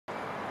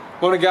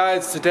Morning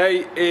guys,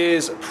 today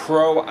is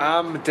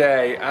Pro-Am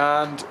day,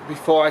 and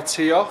before I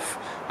tee off,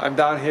 I'm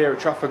down here at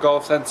Trafford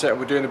Golf Centre and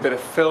we're doing a bit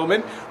of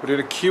filming. We're doing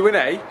a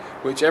Q&A,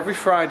 which every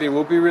Friday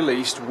will be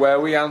released,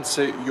 where we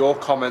answer your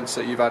comments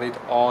that you've added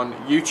on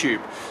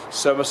YouTube.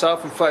 So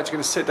myself and Fletcher are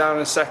going to sit down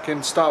in a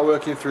second, start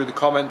working through the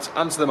comments,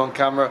 answer them on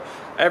camera.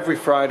 Every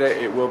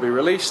Friday it will be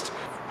released.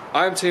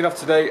 I'm teeing off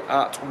today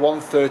at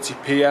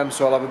 1:30 PM,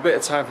 so I'll have a bit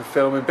of time for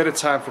filming, a bit of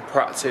time for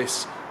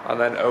practice, and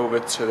then over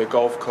to the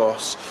golf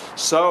course.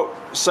 So,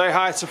 say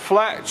hi to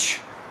Fletch.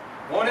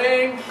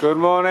 Morning. Good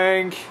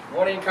morning.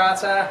 Morning,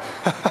 Carter.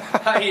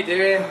 How you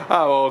doing?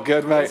 I'm all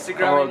good, mate.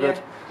 Instagramming I'm all good.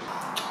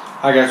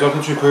 Hi guys,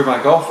 welcome to Improve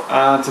My Golf,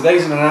 and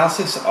today's an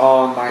analysis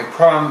on my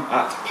Pro-Am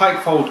at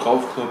Pike Fold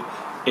Golf Club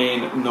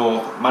in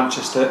North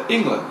Manchester,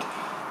 England.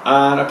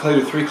 And I played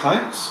with 3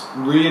 clients.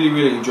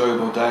 Really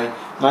enjoyable day.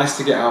 Nice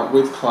to get out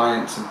with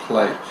clients and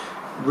play.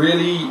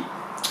 Really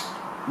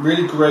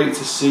great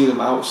to see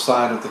them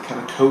outside of the kind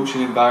of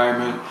coaching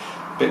environment,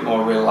 a bit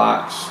more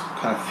relaxed,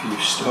 kind of few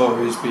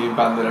stories being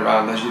banded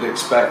around as you'd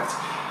expect,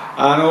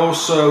 and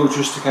also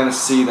just to kind of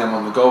see them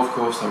on the golf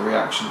course, their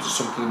reaction to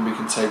something we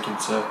can take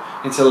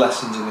into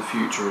lessons in the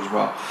future as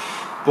well.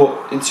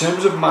 But in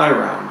terms of my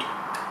round,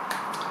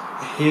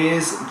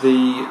 here's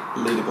the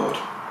leaderboard.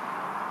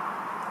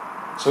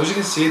 So as you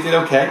can see, I did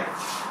okay.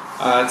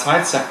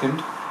 Tied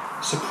second,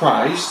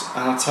 surprised,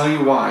 and I'll tell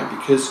you why,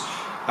 because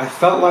I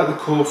felt like the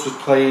course was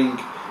playing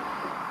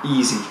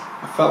easy.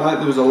 I felt like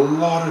there was a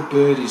lot of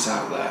birdies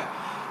out there,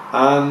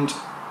 and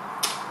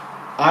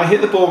I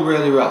hit the ball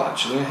really well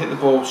actually. I hit the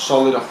ball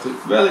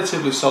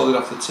relatively solid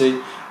off the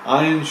tee.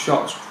 Iron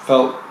shots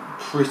felt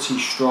pretty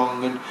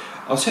strong, and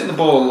I was hitting the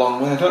ball a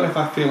long way. I don't know if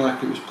I feel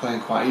like it was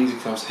playing quite easy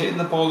because I was hitting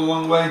the ball a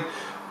long way,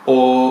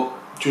 or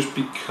just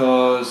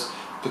because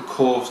the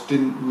course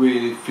didn't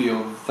really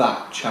feel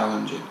that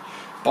challenging.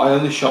 But I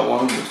only shot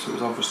one under, so it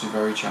was obviously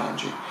very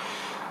challenging.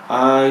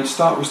 We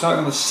started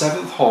on the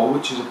 7th hole,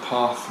 which is a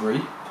par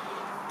 3.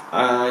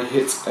 I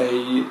hit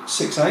a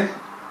 6-iron,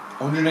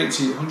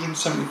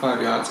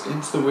 175 yards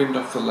into the wind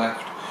off the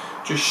left,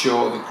 just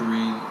short of the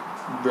green,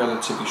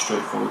 relatively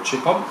straightforward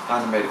chip on,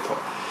 and I made a putt.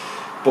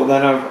 But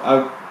then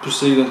I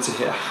proceeded to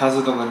hit a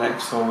hazard on the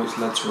next hole, which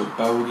led to a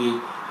bogey.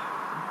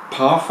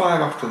 Par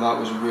 5 after that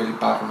was a really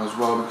bad one as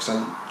well, because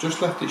I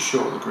just left it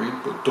short of the green,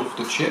 but duffed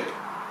the chip,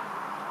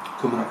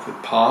 coming off with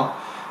par.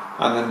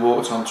 And then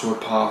walked onto a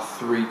par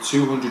 3,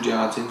 200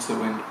 yards into the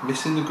wind,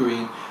 missing the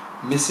green,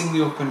 missing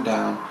the up and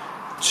down,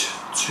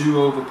 2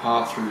 over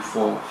par through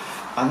 4.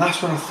 And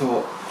that's when I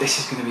thought, this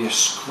is going to be a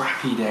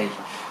scrappy day.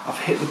 I've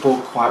hit the ball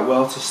quite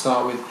well to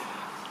start with,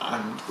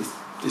 and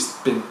it's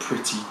been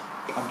pretty.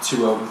 I'm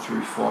 2 over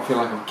through 4. I feel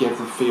like I gave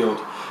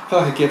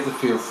the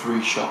field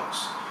 3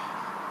 shots.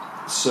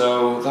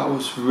 So that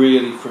was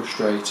really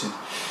frustrating.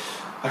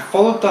 I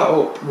followed that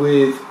up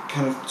with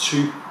kind of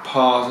 2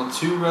 pars and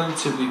 2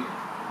 relatively.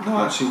 No,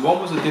 actually,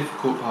 one was a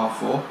difficult par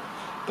 4,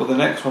 but the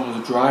next one was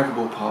a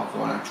drivable par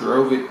 4, and I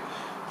drove it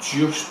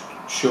just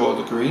short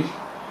of the green.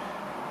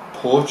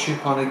 Poor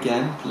chip on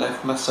again,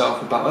 left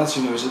myself about.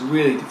 Actually, no, it was a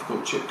really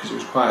difficult chip because it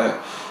was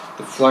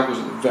the flag was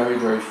at the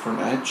very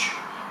front edge,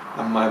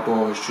 and my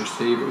ball was just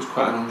here, but it was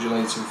quite an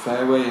undulating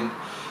fairway. And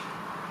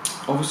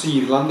obviously,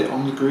 you land it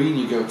on the green,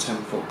 you go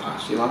 10-foot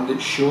past. You land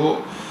it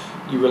short,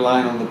 you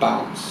rely on the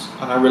bounce,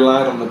 and I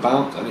relied on the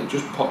bounce, and it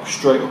just popped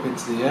straight up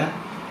into the air.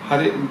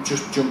 Had it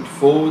just jumped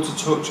forward to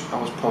touch, I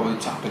was probably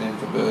tapping in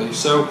for birdie.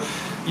 So,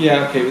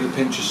 yeah, okay, with a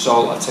pinch of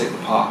salt, I take the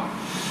par.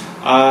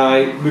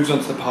 I moved on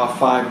to the par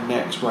 5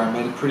 next, where I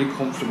made a pretty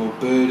comfortable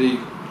birdie,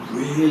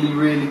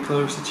 really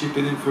close to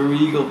chipping in for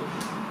eagle.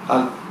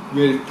 I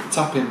really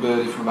tap in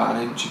birdie from about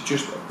an inch,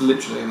 just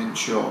literally an inch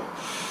short.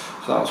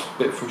 So that was a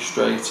bit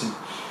frustrating.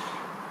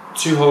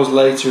 2 holes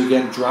later,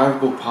 again,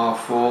 drivable par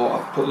 4.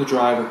 I put the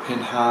driver pin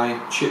high,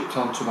 chipped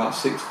onto about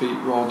 6 feet,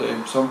 rolled it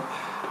in. So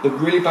the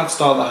really bad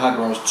start that I had,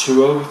 where I was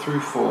 2 over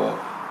through 4,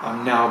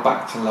 I'm now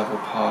back to level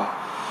par.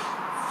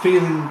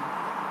 Feeling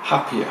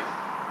happier.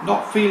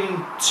 Not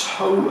feeling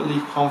totally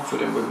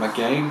confident with my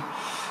game.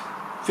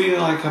 Feeling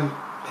like I'm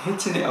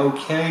hitting it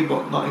okay,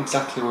 but not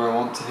exactly where I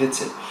want to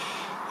hit it.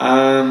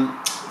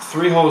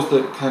 3 holes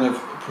that kind of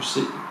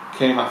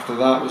came after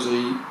that was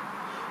a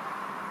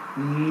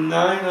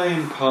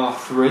 9-iron par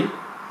 3,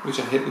 which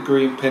I hit the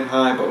green pin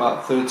high, but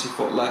about 30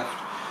 foot left.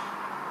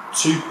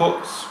 2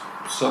 putts,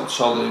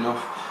 solid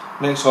enough.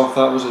 Next off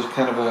that was a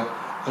kind of a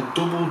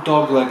double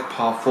dogleg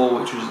par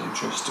 4, which was an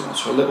interesting one.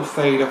 So a little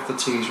fade off the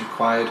tee is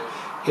required.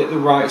 Hit the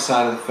right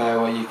side of the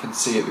fairway, you can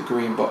see at the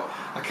green, but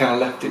I kind of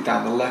left it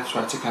down the left, so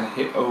I had to kind of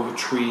hit over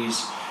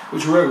trees,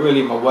 which weren't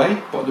really in my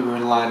way, but they were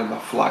in line with my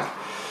flag.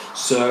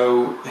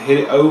 So hit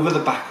it over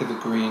the back of the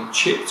green,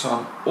 chipped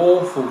on,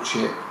 awful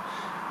chip.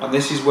 And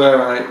this is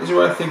where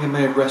I think I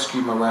may have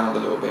rescued my round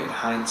a little bit in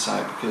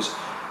hindsight, because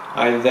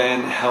I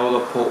then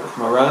held a putt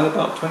from around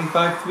about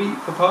 25 feet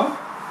for par.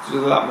 So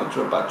that much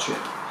of a bad chip.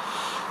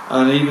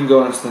 And even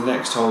going on to the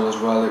next hole as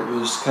well, it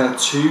was kind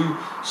of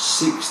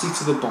 260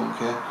 to the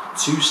bunker,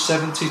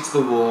 270 to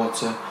the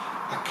water.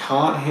 I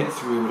can't hit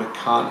through, but I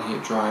can't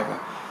hit driver.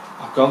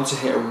 I've gone to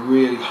hit a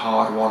really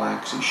hard one iron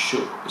because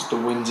it's the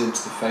wind's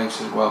into the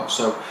face as well.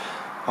 So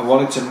I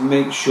wanted to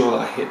make sure that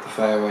I hit the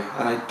fairway,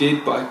 and I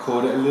did, but I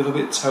caught it a little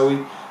bit toey,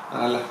 and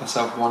I left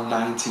myself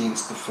 190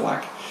 into the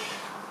flag.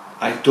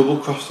 I double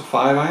crossed the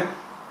 5 iron,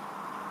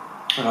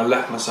 and I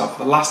left myself.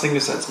 The last thing I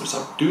said to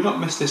myself: do not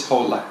miss this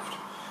hole left.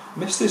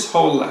 Miss this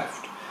hole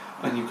left,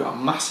 and you've got a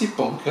massive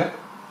bunker,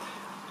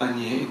 and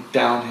you're hitting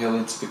downhill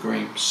into the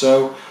green.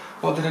 So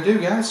what did I do,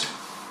 guys?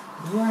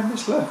 Yeah, I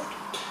missed left.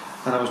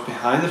 And I was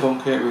behind the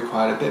bunker. It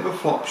required a bit of a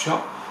flop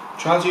shot.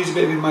 Tried to use a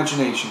bit of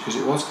imagination because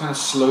it was kind of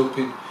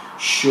sloping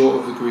short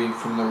of the green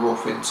from the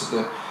rough into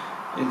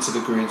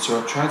the green. So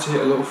I tried to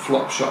hit a little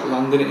flop shot,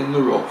 landing it in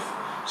the rough,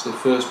 so the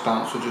first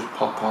bounce would just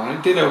pop on. And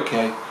it did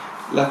okay.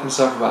 Left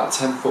myself about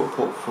a 10-foot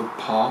putt for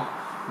par,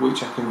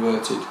 which I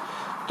converted.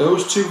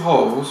 Those 2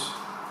 holes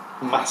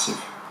were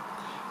massive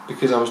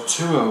because I was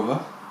 2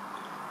 over,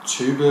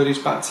 2 birdies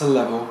back to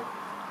level,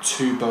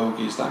 2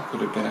 bogeys. That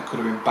could have been. I could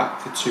have been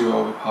back to 2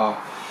 over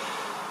par.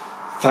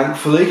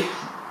 Thankfully,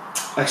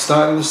 I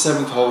started on the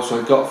 7th hole,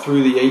 so I got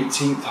through the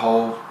 18th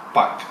hole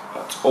back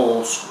at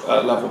all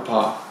level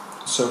par.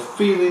 So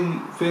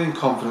feeling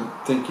confident,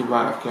 thinking,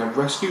 right, okay, I've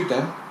rescued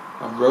them,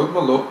 I've rode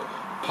my luck,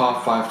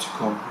 par 5 to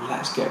come,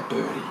 let's get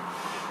birdie.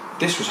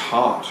 This was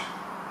hard.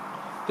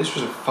 This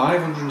was a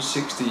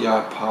 560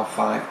 yard par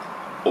 5,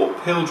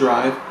 uphill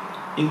drive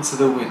into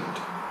the wind.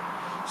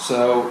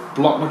 So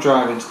blocked my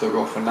drive into the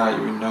rough, and now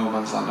you're in no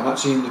man's land. I'm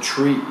actually in the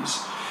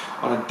trees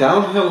on a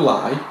downhill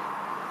lie,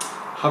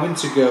 having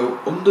to go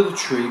under the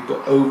tree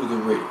but over the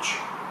ridge.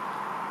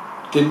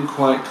 Didn't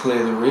quite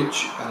clear the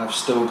ridge, and I've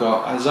still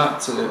got, I was at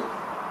to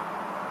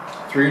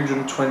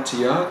 320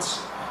 yards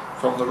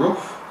from the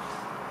rough,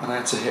 and I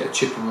had to hit a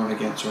chip and run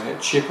again. So I hit a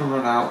chip and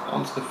run out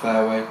onto the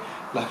fairway,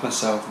 left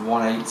myself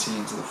 180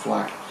 into the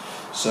flag.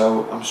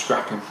 So I'm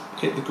scrapping.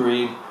 Hit the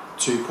green,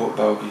 2-putt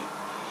bogey.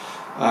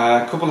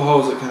 A couple of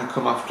holes that kind of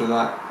come after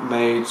that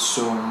made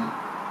some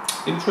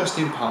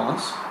interesting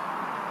pars,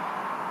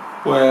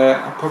 where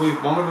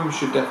one of them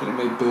should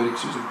definitely make birdie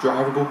because it was a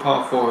drivable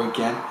par 4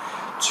 again.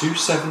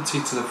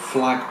 270 to the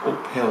flag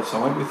uphill, so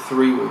I went with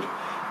 3-wood,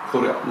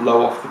 put it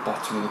low off the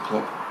bottom of the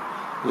club,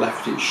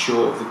 left it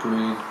short of the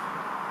green,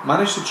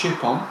 managed to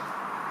chip on,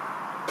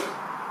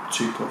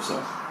 2 putts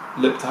though,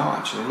 lipped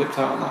out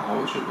on that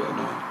hole, which was a bit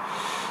annoying.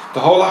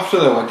 The hole after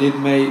though, I did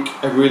make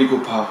a really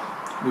good par.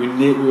 We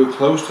were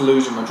close to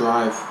losing my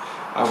drive.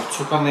 I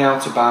took on the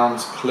outer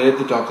bounds, cleared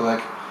the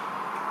dogleg,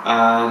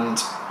 and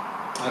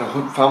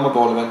I found my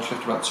ball eventually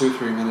after about 2 or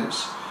 3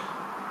 minutes.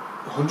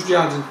 100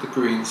 yards into the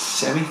green,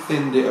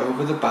 semi-thinned it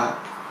over the back,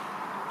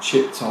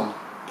 chipped on,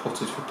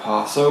 putted for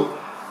par. So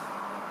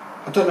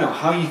I don't know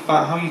how do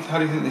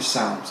you think this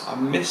sounds?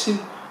 I'm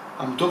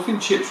duffing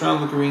chips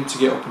around the green to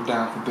get up and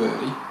down for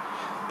birdie,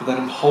 but then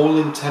I'm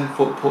holding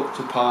 10-foot putt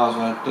to pars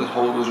when the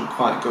hole doesn't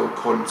quite go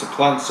according to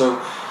plan.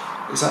 So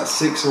it's that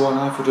 6 of one,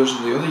 half a dozen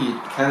of the other.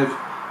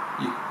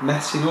 You're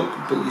messing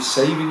up, but you're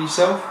saving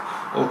yourself.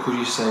 Or could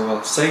you say,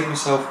 well, save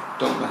myself,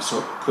 don't mess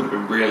up, could have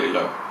been really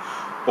low.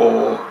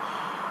 Or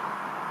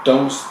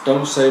don't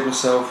save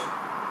myself,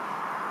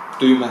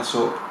 do mess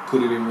up,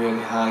 could have been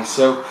really high.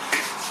 So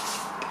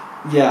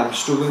yeah, I'm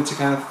struggling to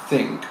kind of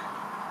think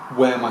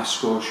where my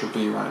score should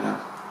be right now.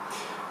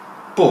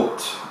 But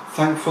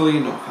thankfully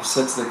enough, I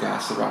said to the guy, I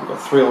said, right, I've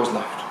got 3 holes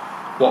left.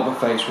 What am I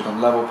faced with? I'm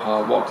level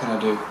par, what can I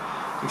do?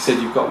 He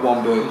said, you've got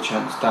 1 birdie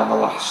chance down the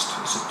last.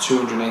 It's a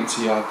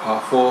 280 yard par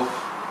 4.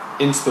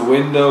 Into the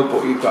window,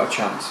 but you've got a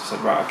chance. I said,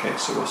 right, okay,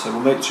 so we'll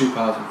make 2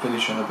 pars and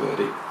finish on a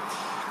birdie.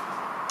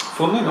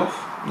 Funnily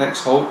enough,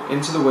 next hole,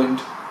 into the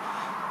wind,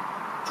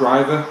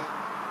 driver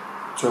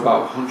to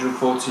about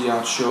 140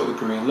 yards short of the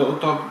green. The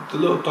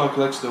little dog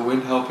legs, the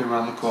wind helping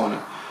around the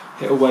corner.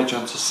 Hit a wedge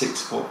onto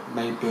 6 foot,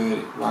 made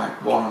birdie. Right,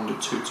 1 under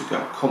 2 to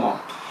go. Come on,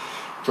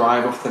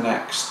 drive off the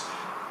next.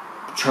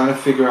 Trying to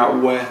figure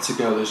out where to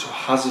go. There's a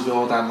hazard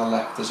all down the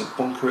left. There's a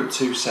bunker at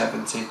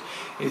 270.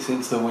 It's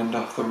into the wind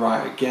off the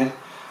right again.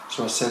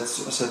 So I said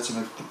to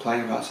the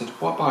playing guy, I said,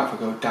 what about if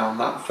I go down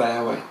that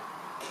fairway?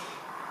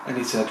 And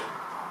he said,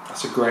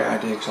 that's a great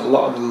idea, because a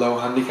lot of the low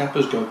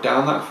handicappers go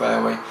down that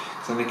fairway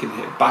because then they can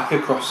hit back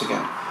across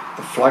again.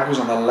 The flag was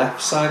on the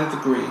left side of the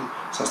green,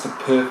 so that's the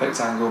perfect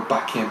angle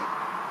back in.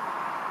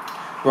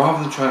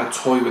 Rather than trying to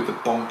toy with the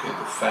bunker,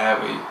 the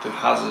fairway, the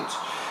hazards.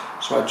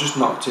 So I just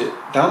knocked it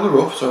down the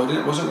rough, so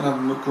I wasn't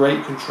going to have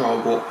great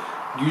control, but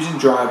using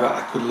driver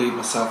I could leave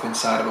myself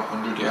inside of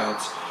 100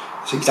 yards.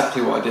 That's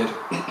exactly what I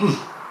did.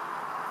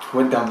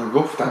 Went down the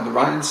rough, down the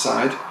right hand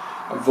side,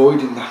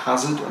 avoiding the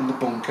hazard and the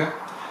bunker,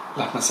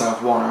 left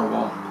myself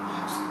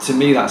 101. To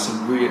me that's a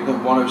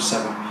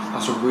 107.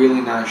 That's a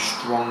really nice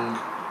strong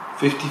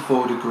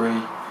 54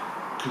 degree,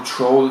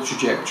 control the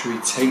trajectory,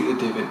 take the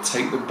divot,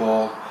 take the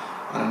ball,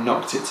 and I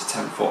knocked it to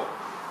 10 foot.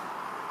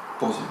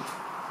 Buzzing.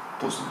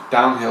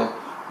 Downhill,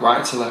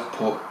 right to left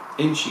putt,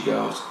 in she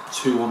goes,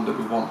 2 under,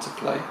 we want to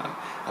play.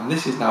 And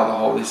this is now the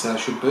hole they said I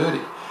should birdie.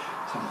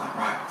 So I'm like,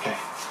 right, okay,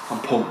 I'm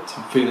pumped,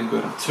 I'm feeling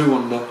good, I'm 2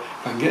 under.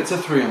 If I can get to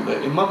 3 under,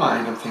 in my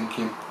mind I'm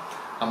thinking,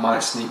 I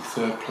might sneak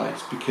 3rd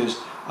place because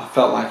I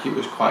felt like it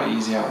was quite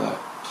easy out there.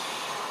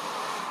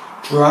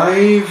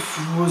 Drive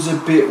was a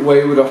bit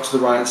wayward off to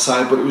the right hand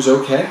side, but it was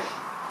okay.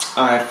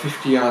 I had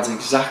 50 yards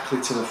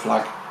exactly to the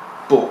flag,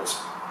 but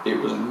it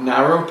was a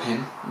narrow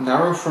pin,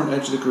 narrow front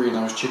edge of the green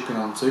I was chipping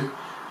onto,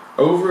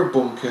 over a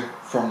bunker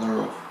from the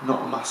rough.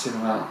 Not a massive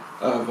amount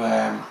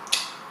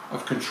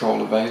of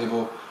control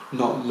available,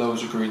 not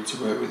loads of green to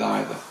work with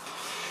either.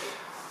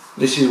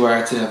 This is where I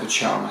had to have a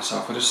chat with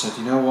myself. I just said,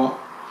 you know what,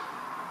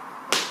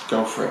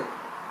 go for it.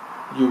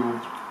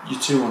 You're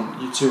two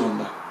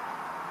under.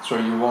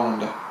 Sorry, you're 1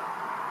 under.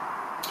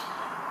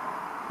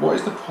 What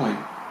is the point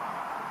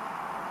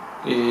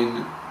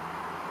in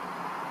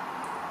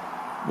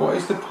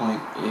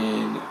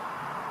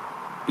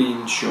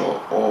being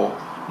short or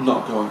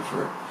not going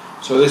for it?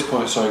 So at this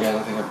point, sorry again,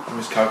 I think I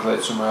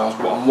miscalculated somewhere else,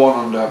 but I'm 1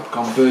 under, I've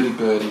gone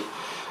birdie,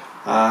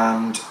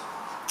 and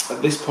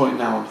at this point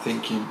now I'm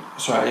thinking,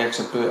 sorry, I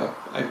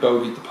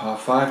bogeyed the par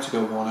 5 to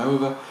go 1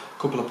 over, a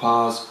couple of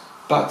pars,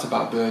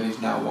 back-to-back birdies,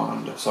 now 1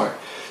 under, sorry.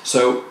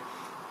 So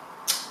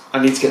I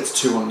need to get to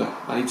 2 under,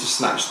 I need to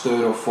snatch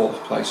 3rd or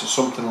 4th place or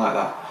something like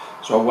that.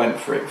 So I went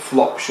for it,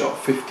 flop shot,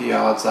 50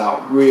 yards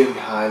out, really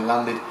high,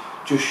 landed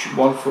just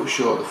 1 foot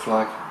short of the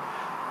flag,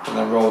 and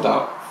then rolled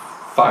out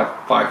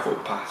 5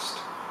 foot past.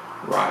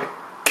 Right,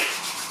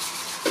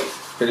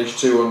 finish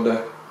 2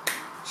 under,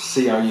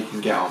 see how you can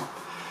get on.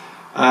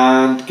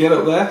 And get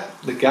up there,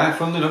 the guy,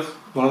 funnily enough,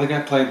 one of the guy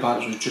playing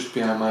partners was just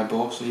behind my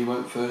ball, so he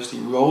went first, he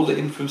rolled it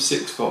in from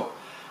 6 foot,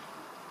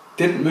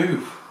 didn't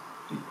move,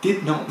 he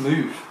did not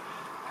move.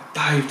 I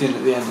dived in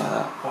at the end like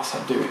that, what's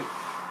that doing?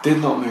 Did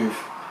not move.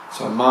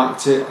 So I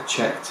marked it, I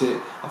checked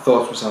it, I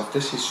thought to myself,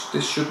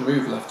 this should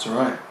move left to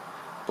right.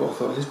 But I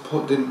thought, his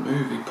putt didn't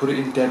move, he put it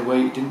in dead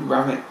weight, he didn't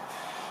ram it.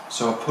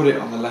 So I put it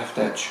on the left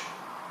edge,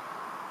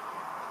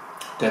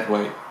 dead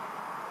weight,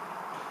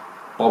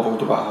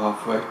 bobbled about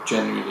halfway,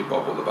 genuinely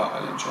bobbled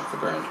about 1 inch off the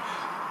ground,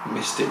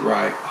 missed it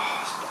right,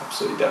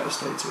 absolutely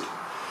devastated.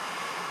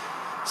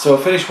 So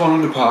I finished 1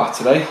 under par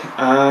today,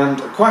 and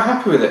quite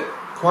happy with it,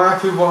 quite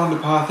happy with 1 under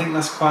par. I think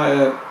that's quite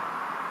a,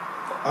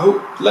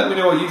 let me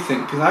know what you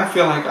think, because I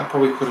feel like I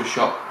probably could have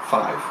shot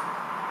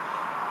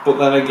 5, but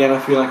then again I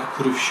feel like I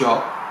could have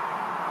shot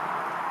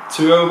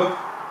 2 over,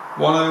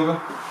 1 over.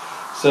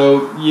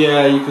 So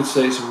yeah, you could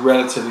say it's a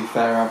relatively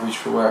fair average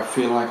for where I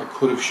feel like I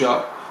could have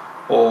shot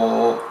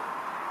or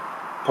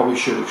probably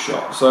should have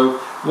shot. So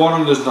 1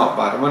 under is not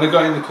bad. And when I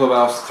got in the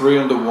clubhouse, 3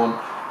 under 1,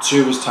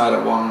 2 was tied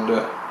at 1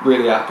 under.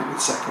 Really happy with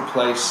 2nd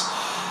place.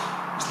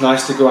 It's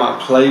nice to go out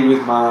and play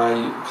with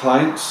my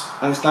clients,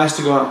 and it's nice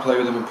to go out and play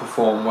with them and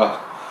perform well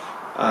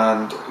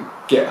and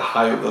get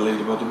high up the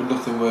leaderboard. There'd be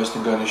nothing worse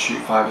than going to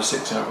shoot 5 or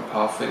 6 over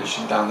par,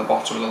 finishing down the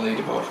bottom of the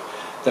leaderboard,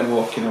 then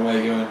walking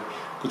away going,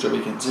 good job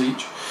you can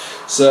teach.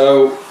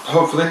 So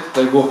hopefully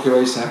they walk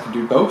away so I can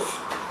do both.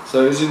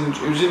 So it was an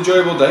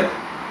enjoyable day.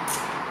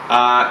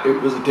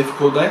 It was a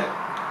difficult day.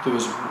 There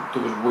was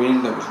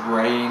wind, there was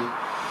rain.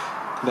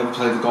 Never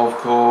played the golf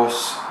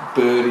course.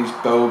 Birdies,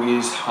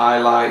 bogeys,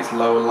 highlights,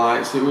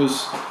 lowlights.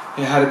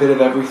 It had a bit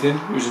of everything.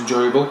 It was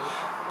enjoyable.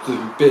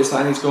 The bits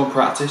that I need to go and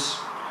practice.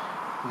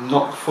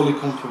 Not fully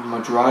comfortable with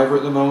my driver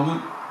at the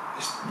moment.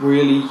 It's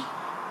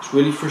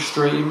really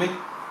frustrating me.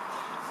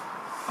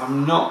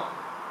 I'm not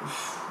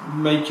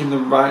making the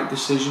right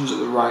decisions at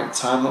the right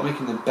time, not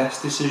making the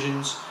best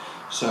decisions,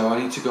 so I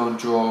need to go and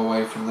draw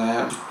away from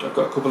there. I've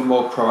got a couple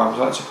more Pro-Ams.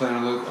 I'd like to play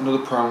another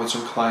Pro-Am with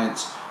some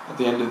clients at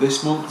the end of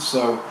this month,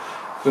 so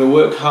I'm going to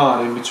work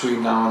hard in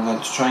between now and then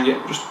to try and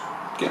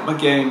get my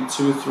game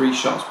 2 or 3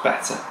 shots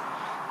better,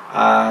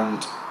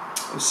 and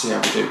let's see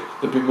how we do.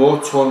 There'll be more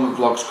tournament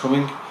vlogs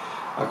coming.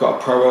 I've got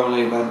a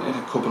pro-only event in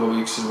a couple of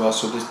weeks as well,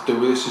 so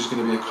this is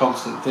going to be a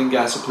constant thing,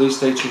 guys, so please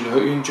stay tuned. I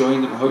hope you're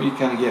enjoying them. I hope you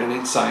kind of get an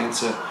insight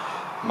into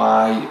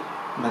my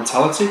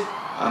mentality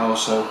and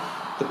also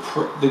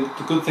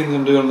the good things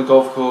I'm doing on the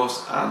golf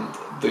course and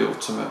the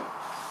ultimate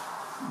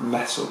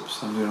mess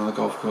ups I'm doing on the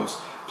golf course.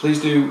 Please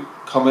do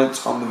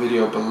comment on the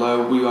video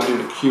below. We are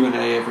doing a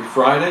Q&A every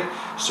Friday,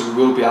 so we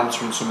will be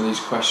answering some of these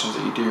questions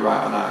that you do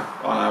write on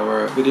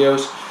our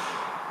videos.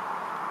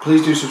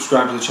 Please do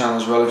subscribe to the channel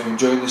as well if you're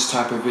enjoying this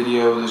type of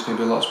video. There's going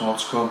to be lots more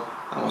to come,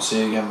 and we'll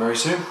see you again very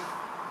soon.